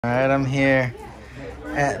Alright, I'm here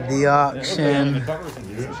at the auction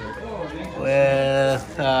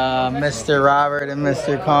with Mr. Robert and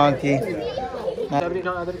Mr. Conky. $70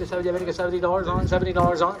 on,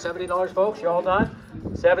 $70 folks, you all done?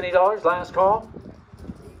 $70, last call.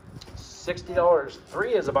 $60,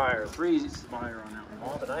 3 is a buyer, 3 is a buyer on that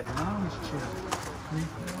one. But I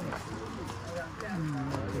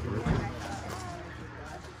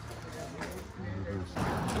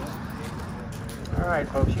all right,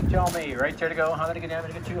 folks, you tell me. Right there to go. How many get down?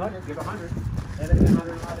 I'm going to get 200. Give 100. Then get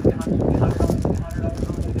 100.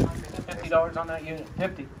 $50 on that unit.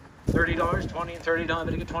 50. $30, 20, and $30. I'm going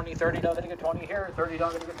to get 20. $30. I'm going to get 20 here. $30. I'm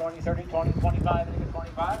going to get 20. 30, 20, 25. I'm going to get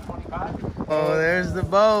 25. 25. Oh, there's the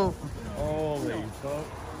boat. Holy fuck.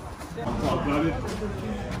 There's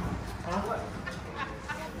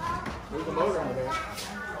a motor on there.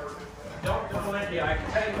 Don't go in here. I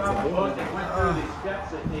can tell you about the boat that went through these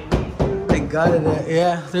steps that they need to. They gutted it.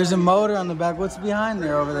 Yeah, there's a motor on the back. What's behind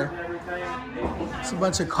there over there? It's a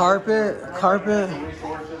bunch of carpet.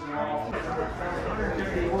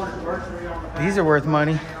 These are worth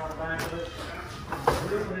money.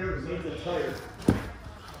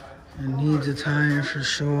 It needs a tire for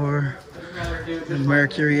sure. The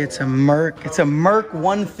Mercury, it's a Merc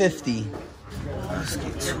 150. Let's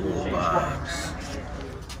get toolbox.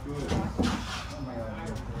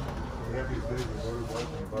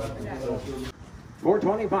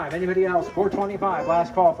 $425. Anybody else? $425.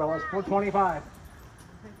 Last call, fellas. $425.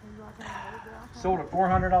 Sold at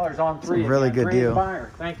 $400 on 3. It's a really good deal.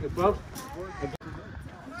 Buyer. Thank you, folks.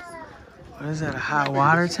 What is that? A hot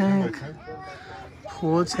water tank?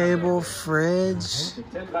 Pool table, fridge.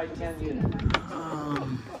 10 by 10 unit.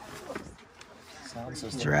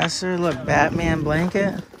 Dresser. Look, Batman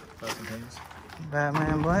blanket.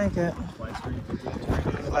 Batman blanket.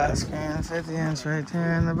 Flat screen, 50-inch right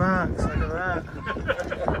there in the box. Look at that.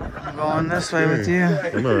 I'm going this way with you.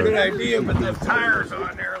 Good idea, but the tires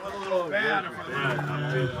on there are a little bad if I'm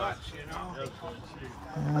not too much, you know.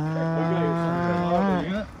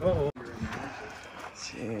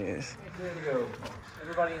 Jeez. There you go.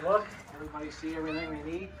 Everybody look. Everybody see everything they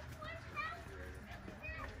need.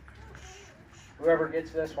 Whoever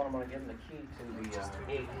gets this one, I'm going to give them the key to the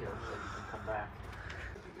gate here so you can come back.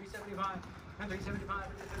 375. 375,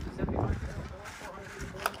 375,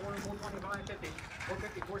 425, 50,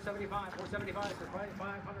 450, 475, 475,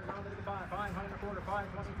 500, 500 quarter,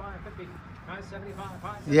 525, 50, 575,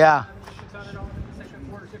 575, Yeah. 600, second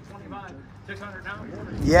quarter, 625, 600 now,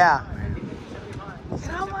 quarter. Yeah. 75.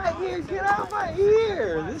 Get out my ear, get out my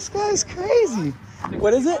ear. This guy's crazy.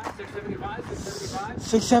 What is it? 675, 675.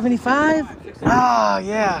 675? Ah,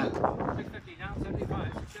 yeah. 650, now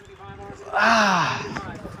 75, 675. Ah.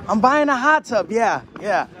 I'm buying a hot tub. Yeah.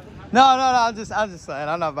 No. I'm just saying.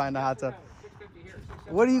 I'm not buying the hot tub.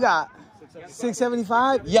 What do you got?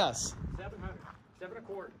 675? Yes. 7 a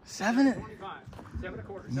quarter. 7? 7 a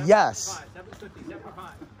quarter. Yes. 750,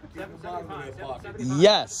 75. 775, 775.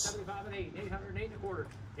 Yes. 75 and 8. 800, 8 and a quarter.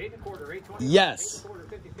 8 and a quarter. 820. Yes. 8 and a quarter.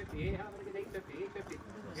 50, 50. 8, how many get 850? 850.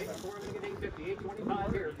 8 and a quarter, get 850.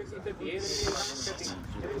 825 here. 50, 50. 8 and 850.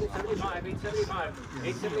 875. 875.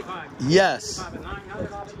 875. Yes.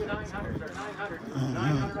 900, I'll get 900. 900.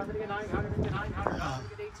 900, I'll get 900. 900. I'll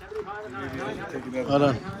get 875 and 900. Hold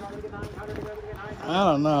on. I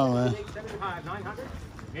don't know, man. 875, 900.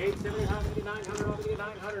 875, I'll get 900. I'll get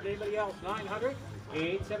 900. Anybody else? 900.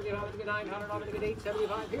 875, I'll get 900. I'll get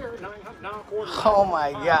 875 here. 900. Now a quarter. Oh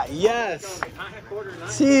my God. Yes. 9 a quarter. 9.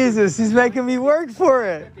 Jesus, he's making me work for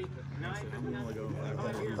it.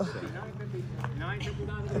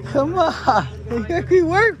 Come on. He's making me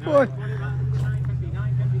work for it.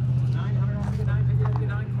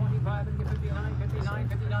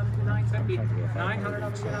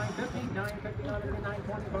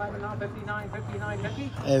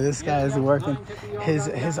 Hey, this guy is working.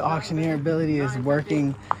 His auctioneer ability is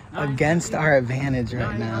working against our advantage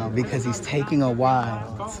right now because he's taking a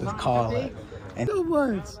while to call it. And so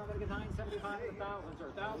much.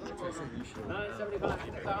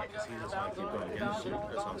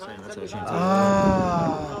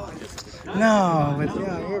 Oh no, but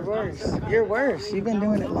yeah, you're worse. You're worse. You've been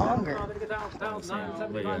doing it longer.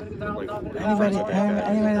 Anybody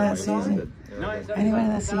that sees you, anybody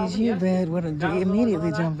that sees you, bed would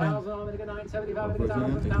immediately jump in. Look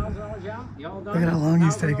at how long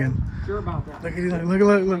he's taking. Look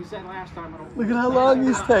at how long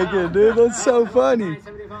he's taking, dude. That's so funny.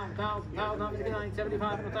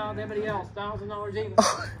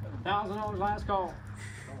 $1,000 last call.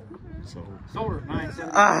 Sold her.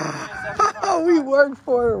 975. Oh, we worked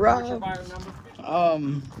for it, Rob.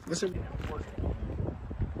 What's your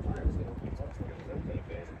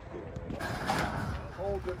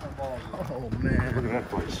whole different ball. Oh man. Look at that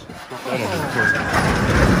place.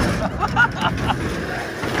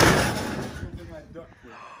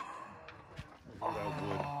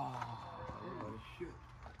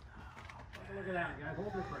 Look at that, guys. Whole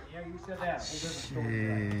different. Yeah, you said that. Whole different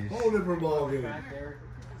story. Whole different ball game. Back there.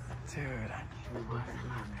 Dude.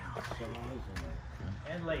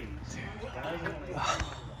 And ladies. Guys and ladies.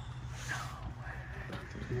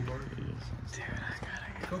 Dude,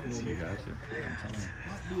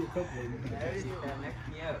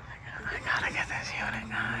 I gotta get this unit,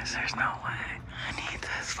 guys. There's no way. I need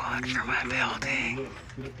this foot for my building.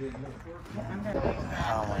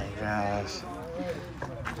 Oh my gosh.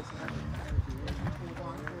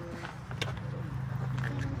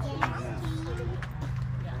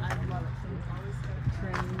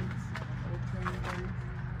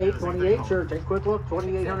 $8, $28, sure, take a quick look.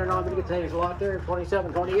 $2,800, I'm gonna get today's lot there.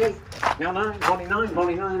 $27, $28. Now $9, $29,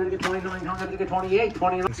 $29, I'm gonna get $29, I'm gonna get $28,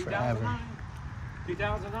 $29. It's forever.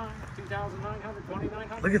 2009, 2,900,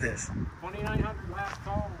 2,900. Look at this. 2,900 last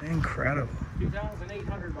call. Incredible.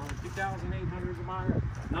 2,800 buyer. 2,800 is a buyer.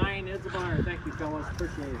 9 is a buyer. Thank you, fellas.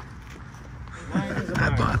 Appreciate it. 9 is a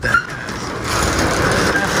buyer. I bought that.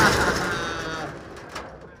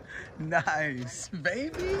 Nice,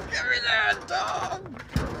 baby. Give me that, dog.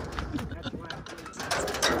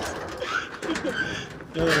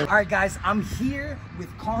 All right, guys, I'm here with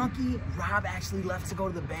Conky. Rob actually left to go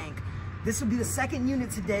to the bank. This will be the second unit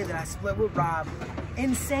today that I split with Rob.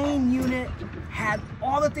 Insane unit, had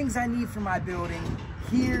all the things I need for my building.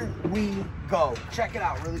 Here we go. Check it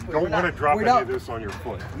out really quick. Don't want to drop any of this on your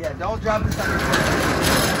foot. Yeah, don't drop this on your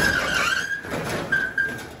foot.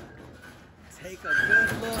 Take a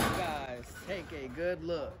good look, guys. Take a good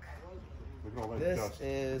look. Look at all that This dust.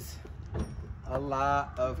 is a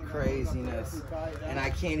lot of craziness. And I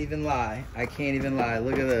can't even lie. I can't even lie.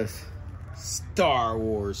 Look at this. Star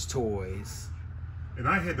Wars toys. And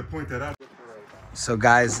I had to point that out. So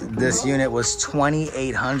guys, this unit was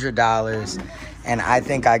 $2,800, and I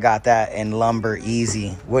think I got that in lumber easy.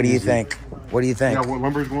 What do you think? What do you think? Yeah, what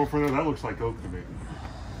lumber's going for there? That looks like oak to me.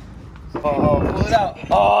 Oh, pull it out.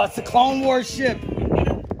 Oh, it's the Clone Wars ship.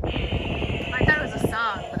 I thought it was a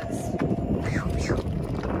song, but it's...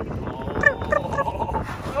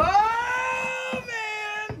 Oh,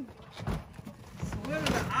 man. What are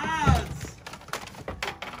the odds?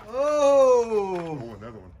 Oh. Oh,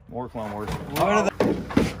 another one. More Clone Wars. What are the...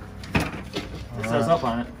 It says up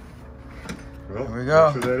on it. Well, Here we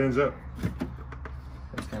go. that's where that ends up.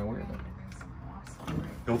 That's kind of weird.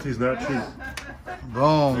 Hilti's not cheap.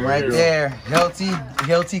 Boom, There right you go. there.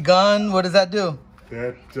 Hilti gun. What does that do?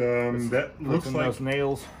 That looks like those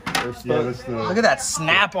nails. yeah, that's the Look at that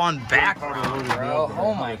snap-on background, bro.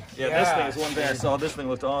 Oh my god. Yeah, this thing is one thing I saw. This thing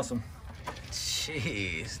looked awesome.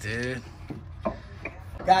 Jeez, dude.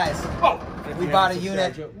 Guys, we bought a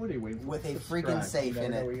unit What are you waiting for? with a freaking safe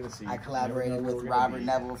in it. I collaborated Never know with where we're gonna Robert be.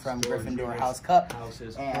 Neville from Stores, Gryffindor units, House Cup,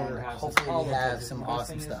 houses, and corner houses, hopefully all we the have places. some The best awesome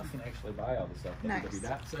thing is stuff. You can actually buy all the stuff. Nice.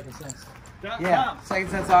 Second sense. Yeah, Second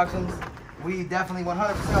Sense Auctions. We definitely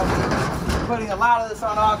 100% putting a lot of this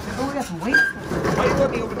on auction. Oh, we got some weight. Why you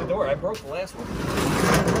let me open the door? I broke the last one.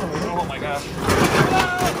 Oh my gosh.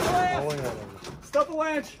 Stop the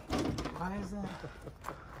ledge. Why is that?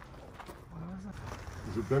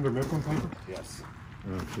 is it Bender Mifflin paper? Yes.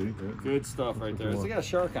 Oh, see, that, Good stuff right there. It's got a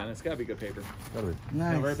shark on it. It's got to be good paper. gotta be.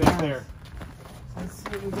 Nice. Right back there. Let's see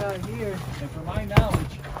what we got here. And for my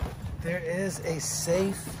knowledge, There is a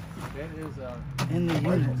safe that is in the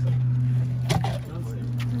unit.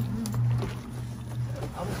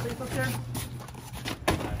 other safe up there?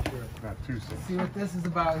 Not too safe. See what this is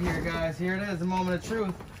about here, guys. Here it is, the moment of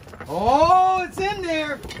truth. Oh, it's in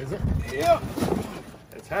there. Is it? Yeah.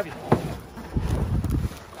 It's heavy.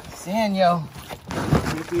 Sanyo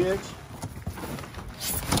 50 inch.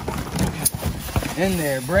 in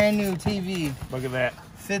there. Brand new TV, Look at that.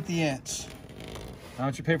 50 inch, How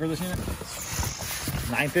much you pay for this unit?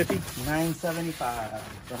 $950. $975.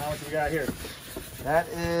 So how much we got here? That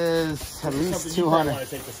is at Something least you probably 200. want to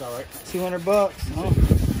take this out, right? 200 bucks. No.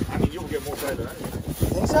 I mean, you'll get more for that.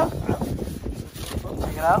 Think so?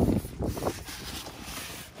 Check it out.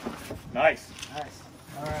 Nice. Nice.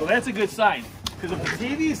 All right. So that's a good sign. Because if the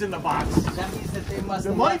TV's in the box, That means that they must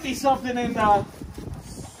there have might be something in the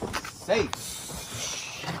safe.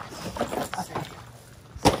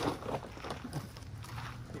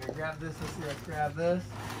 Here, grab this. Let's see. Let's grab this.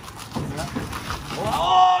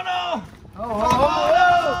 Oh no! Oh,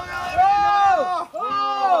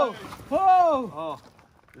 oh,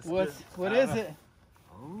 what is it?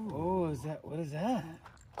 Oh, is that, what is that?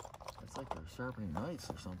 It's like they're sharpening knives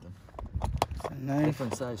or something. Knife.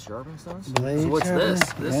 Different size sharpening stones. Blade So what's sharpener?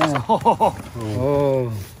 this? This Yeah. is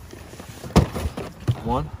Oh.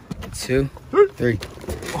 1, 2, 3.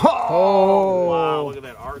 Oh! Wow! Look at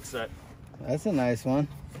that art set. That's a nice one.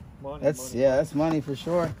 Money, That's money. yeah, that's money for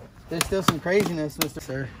sure. There's still some craziness, Mr.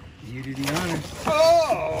 Sir. You do the honors.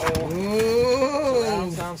 Oh! Ooh.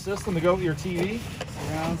 Surround sound system to go with your TV.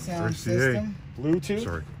 Surround sound RCA. system. Bluetooth.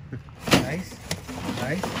 Sorry. Nice.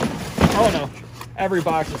 Nice. Oh no! Every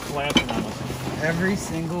box is collapsing on us. Every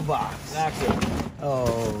single box. Not good.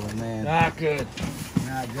 Oh man. Not good.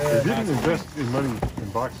 Not They good. didn't invest in money in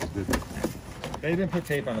boxes, did they? They didn't put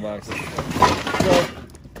tape on the boxes.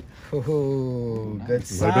 Ooh, good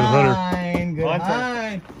Might have been sign. Good Hunter.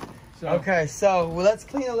 sign. So Okay, so well, let's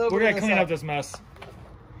clean a little we're bit. gonna of clean this up this mess.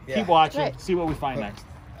 Yeah. Keep watching. Right. See what we find next.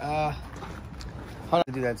 Hold on,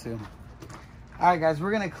 do that too. All right, guys,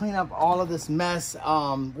 we're gonna clean up all of this mess.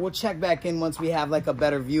 We'll check back in once we have like a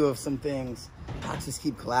better view of some things. Boxes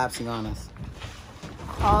keep collapsing on us.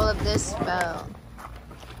 All of this fell.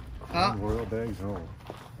 Royal bags, oh.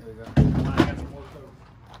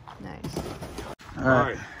 Nice. All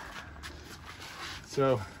right,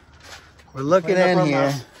 So we're looking clean up in our here.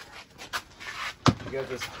 mess. We got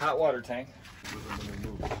this hot water tank.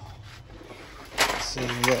 See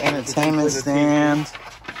the entertainment stand.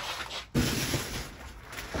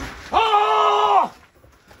 Oh!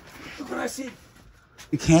 Look what I see.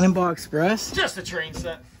 The Cannonball Express. Just a train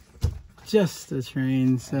set. Just a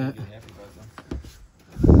train set.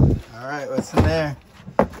 All right, what's in there?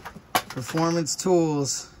 Performance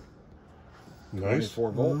tools. Nice.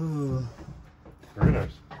 4 volt. Ooh. Very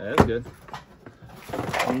nice. That's good.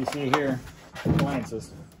 And you see here,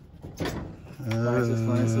 appliances.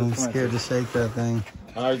 I'm scared to shake that thing.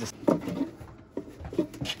 I just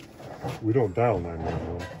We don't dial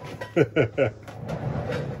 911.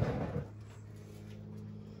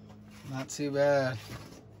 Not too bad.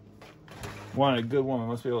 wanted a good woman.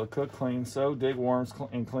 Must be able to cook, clean, sew, dig worms,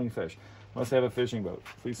 and clean fish. Must have a fishing boat.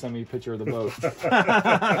 Please send me a picture of the boat.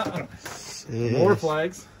 More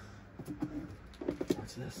flags.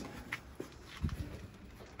 What's this?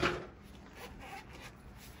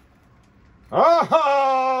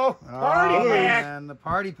 Oh! Party pack! Man, the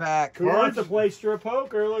party pack. Who wants to play strip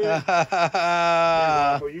poker? Look at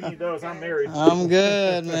that. Well, you need those. I'm married. I'm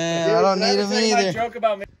good, man. I don't need them My either. joke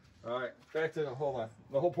about me. All right, back to the hold on.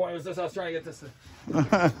 The whole point was this. I was trying to get this.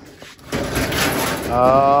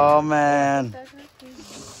 Oh man.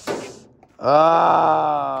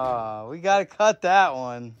 Oh, we gotta cut that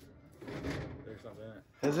one. There's something in it.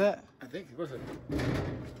 Is it? I think. What's it?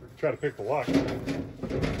 Try to pick the lock.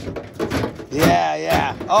 Yeah,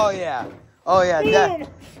 yeah. Oh yeah. Oh yeah.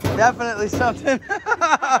 Definitely something.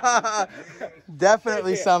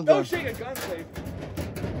 Definitely something. Don't shake a gun safe.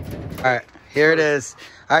 All right, here it is.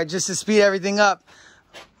 All right, just to speed everything up,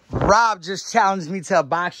 Rob just challenged me to a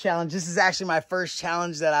box challenge. This is actually my first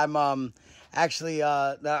challenge that I'm actually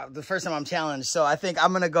the first time I'm challenged. So I think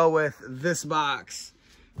I'm gonna go with this box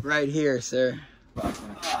right here, sir.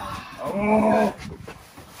 Oh.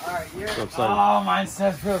 All right, here. Oh, mine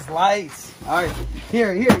feels light. All right,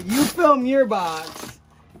 here. You film your box,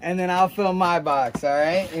 and then I'll film my box. All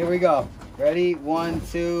right, here we go. Ready? 1,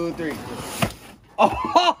 2, 3.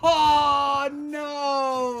 Oh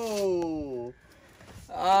no!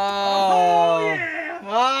 Oh yeah!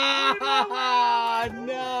 Oh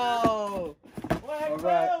no! Black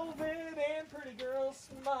velvet and pretty girl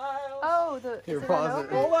smile. Oh, the. Here, is it pause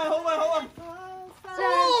it. open? Hold on. So-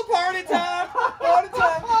 Oh, party time! Party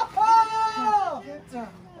time!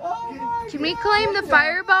 Can we claim the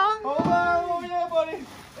fireball? Hold on! Oh yeah, buddy.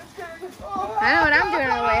 I know what I'm doing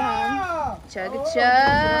on the way home. Chug a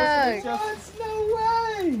chug. That's no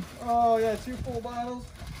way! Oh yeah, 2 full bottles.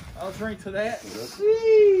 I'll drink to that.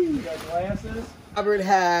 You got glasses? Robert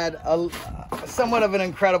had a somewhat of an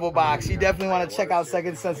incredible box. You definitely want to check out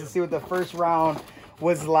Second Sense to see what the first round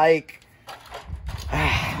was like.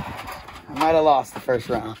 I might have lost the first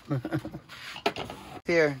round.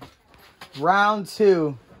 Here, round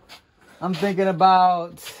 2. I'm thinking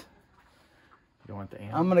about. You want the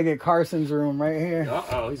amp? I'm gonna get Carson's room right here.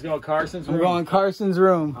 Uh-oh, he's going Carson's room. I'm going Carson's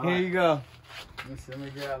room. All Here right. you go. Let me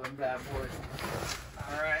grab them bad boys. All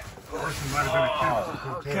right. Carson might have been a cancel.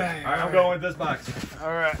 Okay. All right, I'm going with this box. All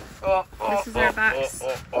right. This is our box.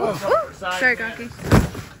 Ooh, sorry, Gonky.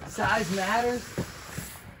 Size matters.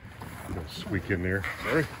 Squeak in there.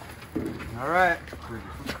 Sorry. All right.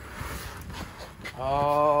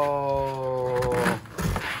 Oh.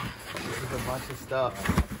 This is a bunch of stuff.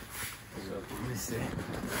 Let me see.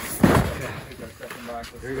 Okay.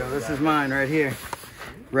 Here we go. This is mine right here.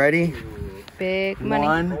 Ready? Big money.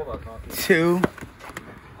 1, 2,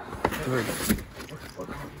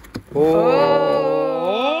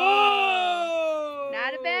 Oh!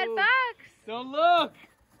 Not a bad box. Don't look.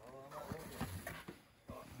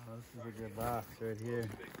 Oh, this is a good box right here.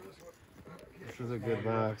 This is a good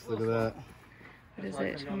box. Look at that. What is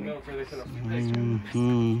it? Show me.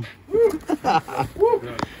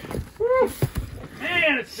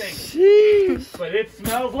 Man, it stinks. Sheesh. But it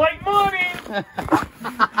smells like money. There's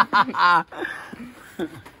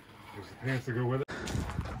the pants to go with it.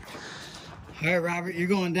 All right, Robert, you're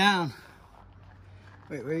going down.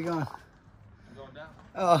 Wait, where are you going? I'm going down.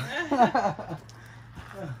 Oh.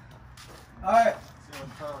 All right.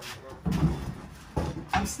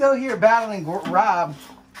 I'm still here battling Rob.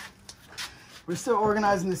 We're still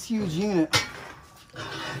organizing this huge unit.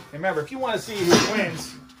 Remember, if you want to see who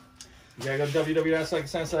wins, you gotta go to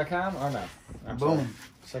www.secondsense.com or no. Boom.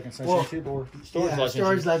 Second Sense Well, YouTube or Storage Legends.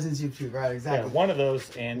 Storage Legends YouTube, right? Yeah, Exactly. one of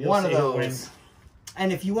those, and you'll One see of who those. wins.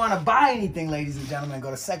 And if you want to buy anything, ladies and gentlemen,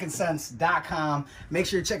 go to secondsense.com. Make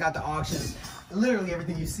sure you check out the auctions. Literally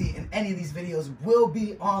everything you see in any of these videos will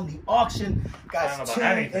be on the auction. I Guys, don't know tune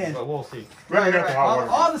about anything, in. but we'll see. Right, right.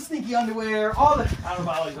 All the sneaky underwear, all the... I don't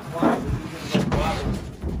know about all these appliances.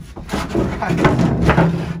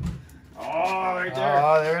 Oh, right there.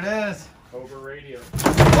 Oh, there it is. Over radio.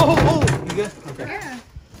 Oh, you good? Okay. Yeah.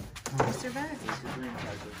 I survived.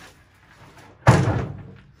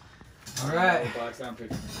 All right. Box down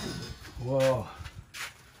picture. Whoa.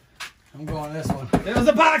 I'm going this one. There was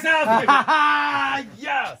a box out.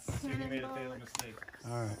 Yes. You made a fatal mistake.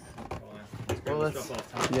 All right. Well, Well, let's let's, grab the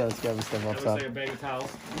stuff off top. yeah, let's grab the stuff That off looks top. like a bag of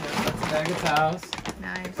towels. That's a bag of towels.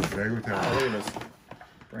 Nice. Bag with Oh, towels. look at this.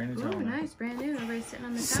 Brand new Ooh, towel. nice. Brand new. Everybody's sitting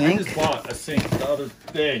on the Sink. I just bought a sink the other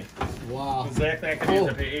day. Wow. Exactly. I could use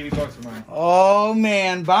to pay $80 for mine. Oh,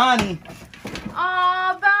 man. Bonnie.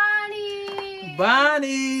 Aw, Bonnie.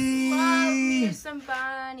 Bonnie. Love me some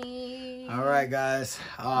Bonnie. All right, guys.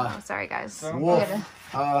 Oh, sorry, guys. Wolf.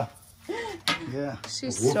 Yeah.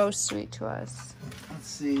 She's so sweet to us. Let's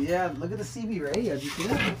see. Yeah, look at the CB radio. Did you see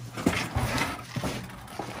that?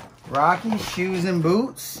 Rocky shoes and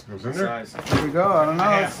boots. Goes in there. Size. Here we go. I don't know.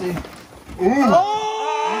 Let's see. Ooh.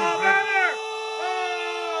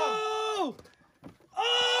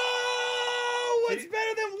 Oh! What's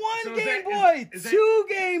better than one So is Game that- Boy? is that- Two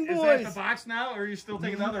Game Is that Boys. the box now, or are you still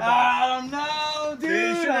taking the other box? I don't know, dude.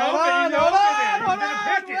 You should Hold open on, it. hold on, You hold didn't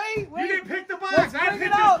on. pick it. Wait. You didn't pick the box. Let's I bring picked it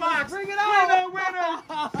this out. box. Let's bring it out. Winner. You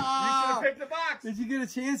should have picked the box. Did you get a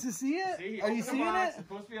chance to see it? See, Are open you the seeing box. it? It's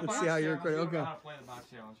supposed to be a Let's box see how you're challenge. recording. You don't know Okay. how to play the box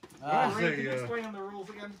challenge. Ah. Ray, can you explain them the rules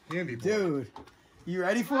again? Handy boy. Dude, you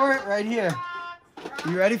ready for it? Right here.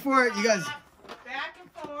 You ready for it? You guys. Back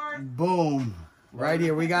and forth. Boom. Right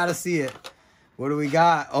here. We got to see it. What do we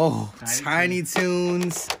got? Oh, Tiny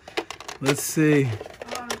Toons. Let's see.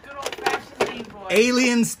 Oh, good old-fashioned Game Boy.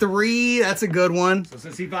 Aliens 3. That's a good one. So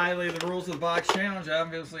since he violated the rules of the box challenge,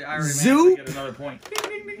 obviously I already Zoop. get another point.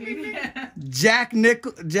 Jack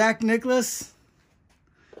Nicholas.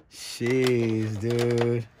 Jeez,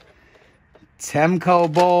 dude.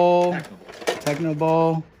 Temco Bowl. Techno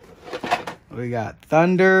Bowl. We got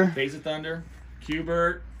Thunder. Phase of Thunder,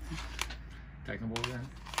 Q-Bert, Technical again.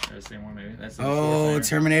 That's the same one maybe. That's the Oh, fourth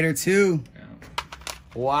Terminator 2. Yeah.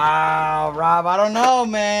 Wow, Rob, I don't know,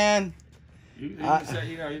 man. You said,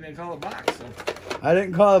 you didn't call it box, so I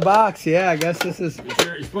didn't call it box. Yeah, I guess this is.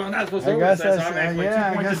 you're not supposed to I guess overset, that's. so I'm actually Yeah,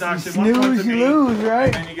 2 I points guess deduction, you 1 point snooze, to you me, lose, and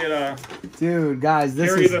right? then you get a Dude, guys, this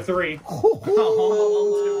carry is. the 3.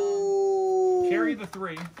 Carry the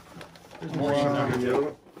 3. There's more Wow.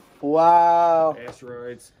 too. Wow.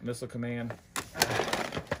 Asteroids, Missile Command.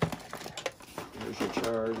 There's your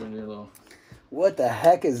charge and your little What the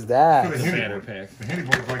heck is that? The handy banner boy. pack. The handy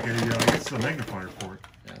boy's like it's the magnifier port.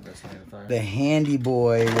 Yeah, that's magnifier. The Handy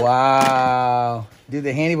Boy. Wow. Dude,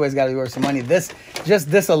 the Handy Boy's got to be worth some money. Just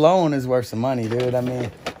this alone is worth some money, dude. I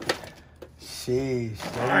mean, sheesh.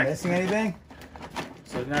 Are Alright. you missing anything?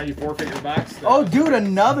 So now you forfeit your box. Oh, dude,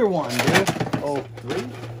 another one, dude. Oh,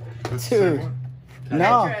 That's the Dude. same one.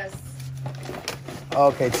 no. Tetris.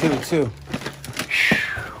 Okay, two.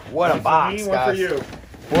 What a box, One for guys. you.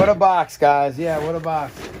 What a box, guys. Yeah, what a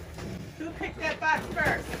box. Who picked that box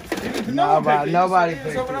first? Nobody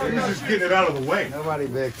picked Open up it. your He's just getting it out of the way. Nobody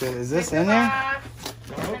picked it. Is this Pick in the there? box.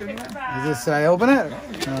 Open Pick it the up. Is box. this, should I open it?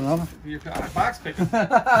 I don't know. Your box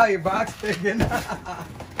picker. Your box picking. All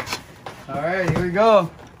right, here we go.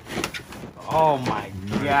 Oh my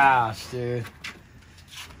gosh, dude.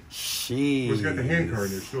 Jeez. Who's got the hand card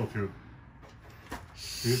in there still too?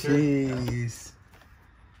 See it there? Jeez.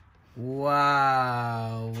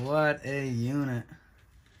 Wow, what a unit.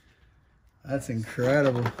 That's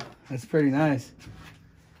incredible. That's pretty nice.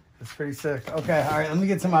 It's pretty sick. Okay, all right, let me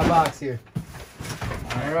get to my box here.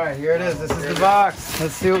 All right, here it is. This is the box.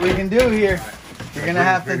 Let's see what we can do here. You're gonna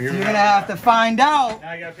have to find out. Now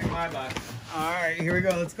I gotta pick my box. All right, here we go.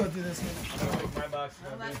 Let's go through this one. My box.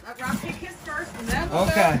 Let Rob pick his first, and then we'll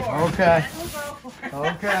Okay, go for it. okay. Then we'll go for it.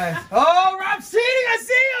 Okay. Oh, Rob's cheating! I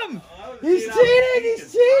see him. He's cheating!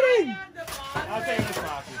 He's cheating! I'll take this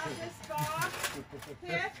box.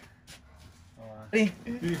 Pick. Ready?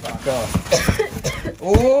 Go.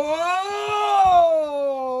 Oh!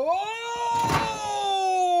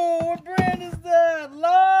 What brand is that?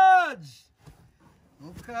 Lodge.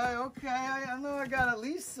 Okay, okay. I know I got at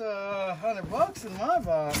least $100 in my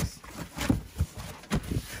box.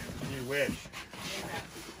 You wish.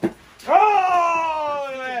 Oh!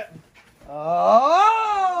 Look at that.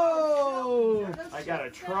 Oh! I got a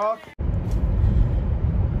truck.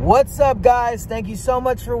 What's up, guys? Thank you so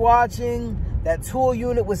much for watching. That tool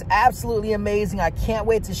unit was absolutely amazing. I can't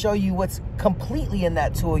wait to show you what's completely in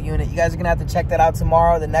that tool unit. You guys are gonna have to check that out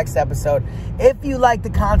tomorrow, the next episode. If you like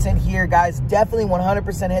the content here, guys, definitely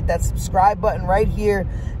 100% hit that subscribe button right here.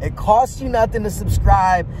 It costs you nothing to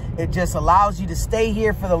subscribe. It just allows you to stay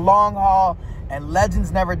here for the long haul, and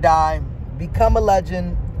legends never die. Become a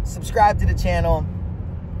legend. Subscribe to the channel.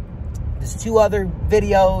 There's 2 other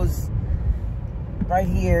videos right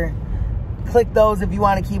here. Click those if you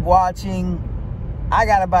want to keep watching. I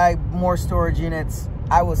gotta buy more storage units.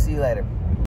 I will see you later.